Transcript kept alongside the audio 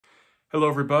Hello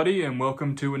everybody and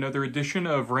welcome to another edition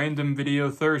of Random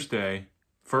Video Thursday.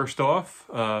 First off,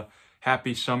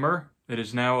 happy summer. It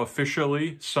is now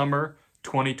officially summer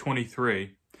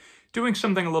 2023. Doing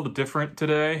something a little different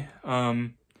today.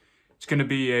 It's going to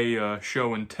be a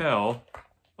show and tell,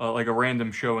 like a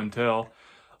random show and tell.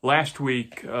 Last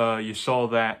week you saw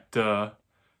that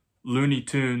Looney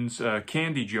Tunes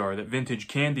candy jar, that vintage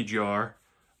candy jar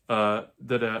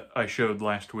that I showed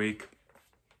last week.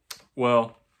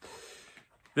 Well,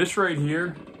 this right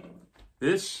here,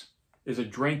 this is a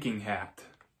drinking hat.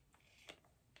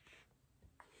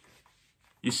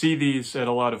 You see these at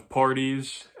a lot of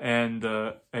parties and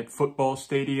at football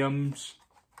stadiums.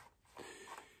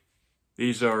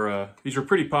 These are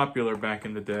pretty popular back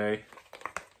in the day,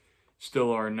 still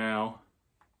are now.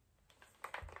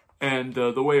 And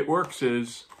the way it works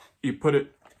is you put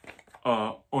it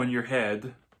on your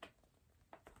head.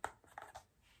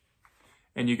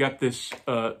 And you got this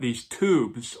these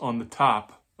tubes on the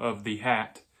top of the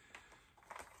hat,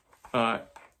 and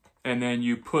then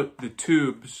you put the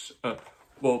tubes.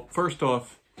 Well, first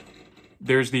off,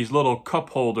 there's these little cup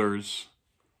holders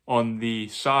on the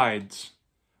sides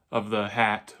of the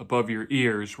hat above your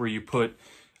ears, where you put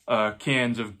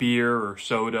cans of beer or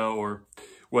soda or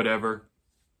whatever.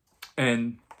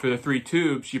 And for the three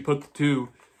tubes, you put the two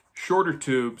shorter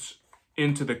tubes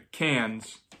into the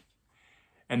cans.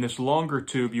 And this longer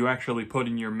tube you actually put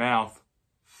in your mouth,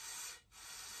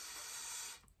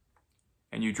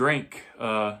 and you drink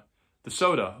the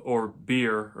soda or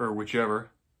beer or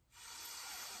whichever.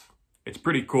 It's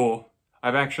pretty cool.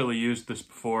 I've actually used this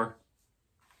before.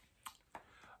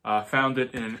 Found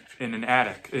it in an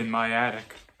attic, in my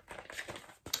attic.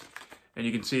 And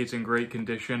you can see it's in great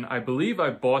condition. I believe I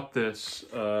bought this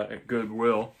at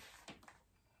Goodwill.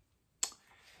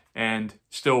 And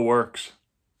still works.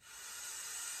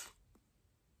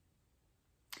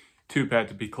 Tube had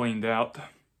to be cleaned out.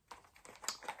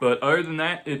 But other than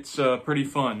that, it's pretty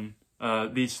fun.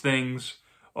 These things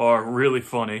are really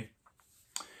funny.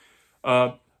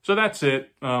 So that's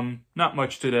it. Not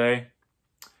much today.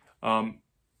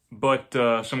 But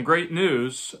some great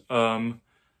news.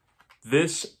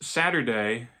 This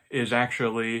Saturday is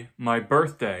actually my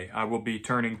birthday. I will be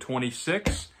turning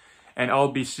 26, and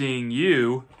I'll be seeing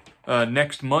you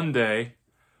next Monday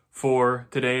for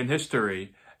Today in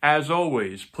History. As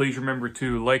always, please remember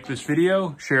to like this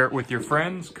video, share it with your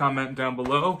friends, comment down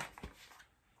below,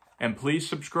 and please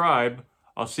subscribe.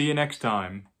 I'll see you next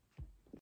time.